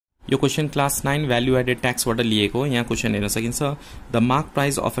यो question class 9 value added tax बाट लिएको यहाँ क्वेशन हेर्न सकिन्छ the mark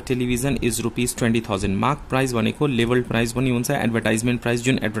price of a television is ₹20,000 mark price भनेको लेभल प्राइस पनि हुन्छ एडभर्टाइजमेन्ट प्राइस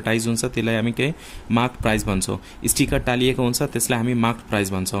जुन एडभर्टाइज हुन्छ त्यसलाई हामी के मार्क प्राइस भन्छौं स्टिकर टालिएको हुन्छ त्यसलाई हामी मार्क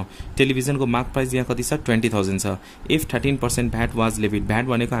प्राइस भन्छौं टेलिभिजनको मार्क प्राइस यहाँ कति छ 20,000 छ इफ 13% VAT वाज लेभिड VAT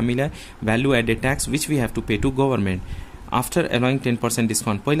भनेको हामीलाई value added tax which we have to pay to government after अलाउइङ 10%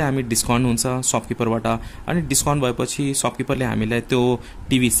 discount पहिला हामी डिस्काउन्ट हुन्छ शपकिपरबाट अनि डिस्काउन्ट भएपछि शपकिपरले हामीलाई त्यो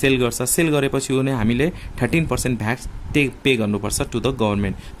टिभी सेल गर्छ सेल गरेपछि उनी हामीले 13% VAT पे गर्नुपर्छ to the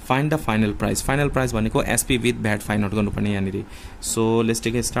government find the final price भनेको SP with VAT find out गर्नुपर्ने यहाँनिर so let's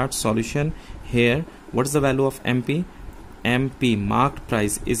take a start solution here what is the value of MP marked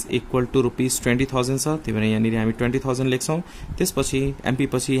price is equal to ₹20,000 छ त्यही भएर यहाँनिर हामी 20,000 लेख्छौं त्यसपछि MP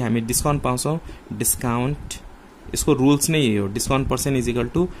पछि हामी डिस्काउन्ट पाउँछौं डिस्काउन्ट इसको रूल्स नै यही हो discount percent is equal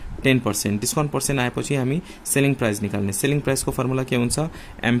to 10% discount percent आएपछि हामी सेलिङ प्राइस निकाल्ने सेलिङ प्राइस को फर्मुला के हुन्छ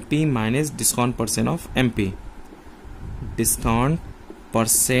MP minus discount percent of MP discount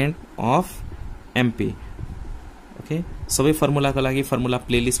percent of MP okay सबै फर्मुला का लागि फर्मुला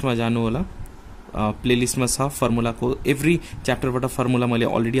प्लेलिस्टमा जानु होला प्लेलिस्टमा छ फर्मुला को एभ्री च्याप्टरबाट फर्मुला मैले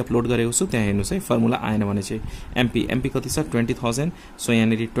अलरेडी अपलोड गरेको छु त्यहाँ हेर्नुस् है फर्मुला आएन भने चाहिँ MP कति छ 20,000 सो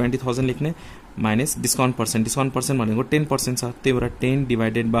यहाँनिर 20,000 लेख्ने माइनस डिस्काउन्ट पर्सेन्ट भनेको 10% छ त्यही भएर 10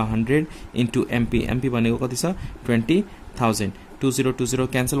 डिवाइडेड बाइ 100 इन्टु MP भनेको कति छ 20,000 2020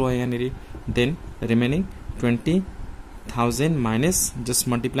 क्यान्सल भयो यहाँनिर then remaining 20,000 minus just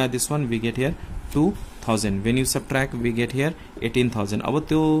multiply this one we get here 2,000 when you subtract we get here 18,000 अब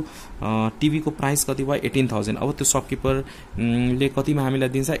त्यो टिभी को प्राइस कति भयो 18,000 अब त्यो शपकिपर ले कतिमा हामीलाई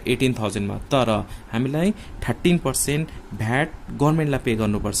दिन्छ 18,000 मा तर हामीलाई 13% VAT गभर्नमेन्टलाई पे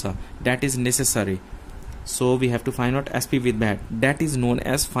गर्नुपर्छ that is necessary so we have to find out SP with VAT that is known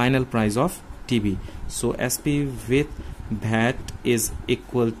as final price of TV show SP with VAT is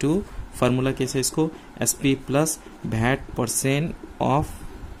equal to formula के छ इसको SP plus VAT percent of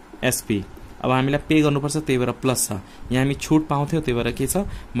SP अब हामीलाई pay गर्नुपर्छ त्यही भएर plus छ यहाँ हामी छुट पाउँथ्यौ त्यही भएर के छ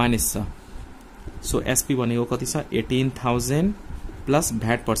माइनस छ सो SP भनेको कति छ 18,000 प्लस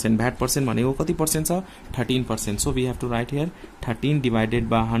VAT पर्सेन्ट भनेको कति पर्सेन्ट छ 13% so we have to right here 13 divided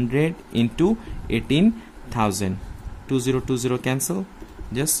by 100 into 18,000 2020 cancel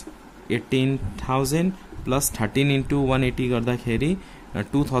just 18,000 plus 13 into 180 गर्दाखेरि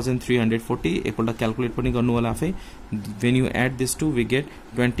 2,340 एकपल्ट क्याल्कुलेट पनि गर्नु होला आफै when you add this two we get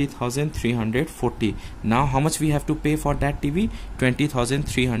 20,340 now how much we have to pay for that TV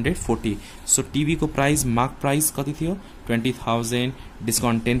 20,340 so TV को price mark price कति थियो 20,000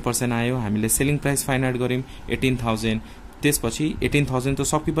 discount 10% आयो हामीले सेलिङ प्राइस फाइन्ड आउट गर्यौं 18,000 त्यसपछि 18,000 तो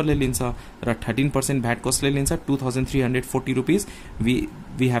शपकिपरले लिन्छ र 13% VAT कसले लिन्छ 2,340 rupees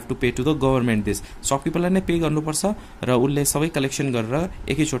we have to pay to the government this शपकिपरले नै पे गर्नुपर्छ र उले सबै कलेक्सन गरेर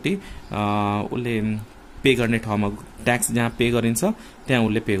एकैचोटी उले पे गर्ने ठाउँमा ट्याक्स जहाँ पे गरिन्छ त्यहाँ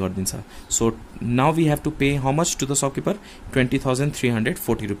उले pay गर्दिन्छ so now we have to pay how much to the शपकिपर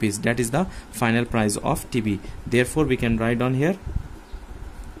 20,340 rupees that is the final price of TV therefore we can write down here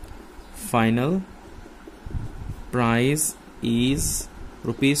final price is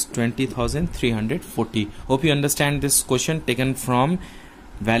 ₹20,340 hope you understand this question taken from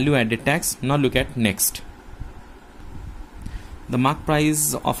value added tax now look at next the mark price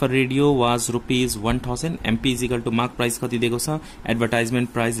of a radio was ₹1,000 MP is equal to mark price कति दिएको छ advertisement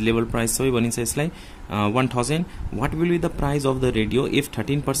price level price सबै भनिन्छ यसलाई 1,000 what will be the price of the radio if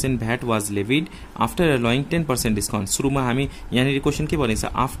 13% VAT was levied after allowing 10% discount सुरुमा हामी यहाँनिर question के भनेछ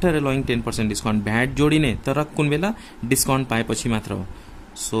after allowing 10% discount VAT जोडिने तर कुन बेला डिस्काउन्ट पाएपछि मात्र हो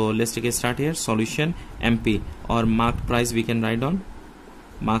so let's take a start here solution MP or mark price we can write down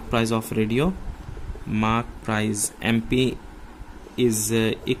mark price of radio mark price MP is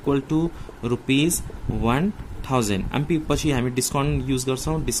equal to ₹1,000 MP पछि हामी discount use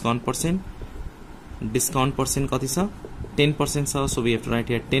गर्छौं डिस्काउन्ट पर्सेन्ट कति छ 10% छ so we have to write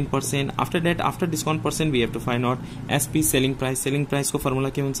here 10% after that after discount percent we have to find out SP selling price को formula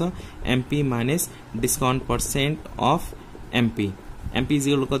के हुन्छ MP minus discount percent of MP is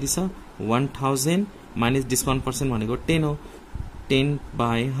equal to कति छ 1,000 minus discount percent भनेको 10 हो 10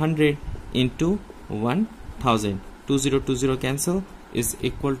 by 100 into 1,000 2020 cancel is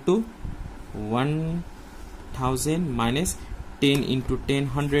equal to 1,000 minus 10 into 10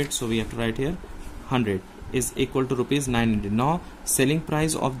 100 so we have to write here 100 is equal to ₹900 now selling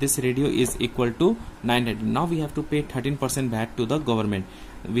price of this radio is equal to 900 now we have to pay 13% VAT to the government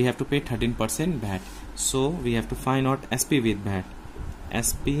we have to pay 13% VAT so we have to find out SP with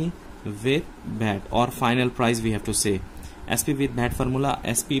VAT or final price we have to say SP with VAT formula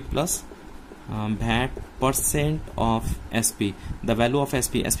SP plus VAT percent of SP. The value of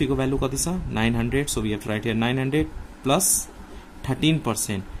SP को value कति छ 900, so we have to write here 900 plus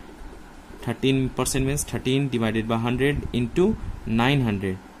 13%. 13% means 13 divided by 100 into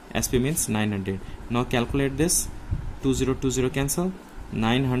 900. SP means 900. Now calculate this. 2020 cancel.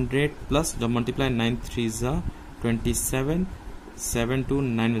 900 plus the multiply 9 3 is 27. 7 to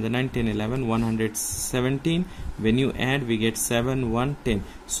 9 with the 9 10 11 117. When you add we get 7 1 10.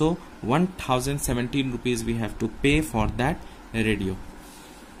 So 1017 rupees we have to pay for that radio.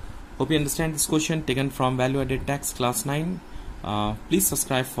 Hope you understand this question taken from value added tax class 9. Please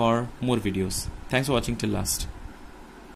subscribe for more videos. Thanks for watching till last.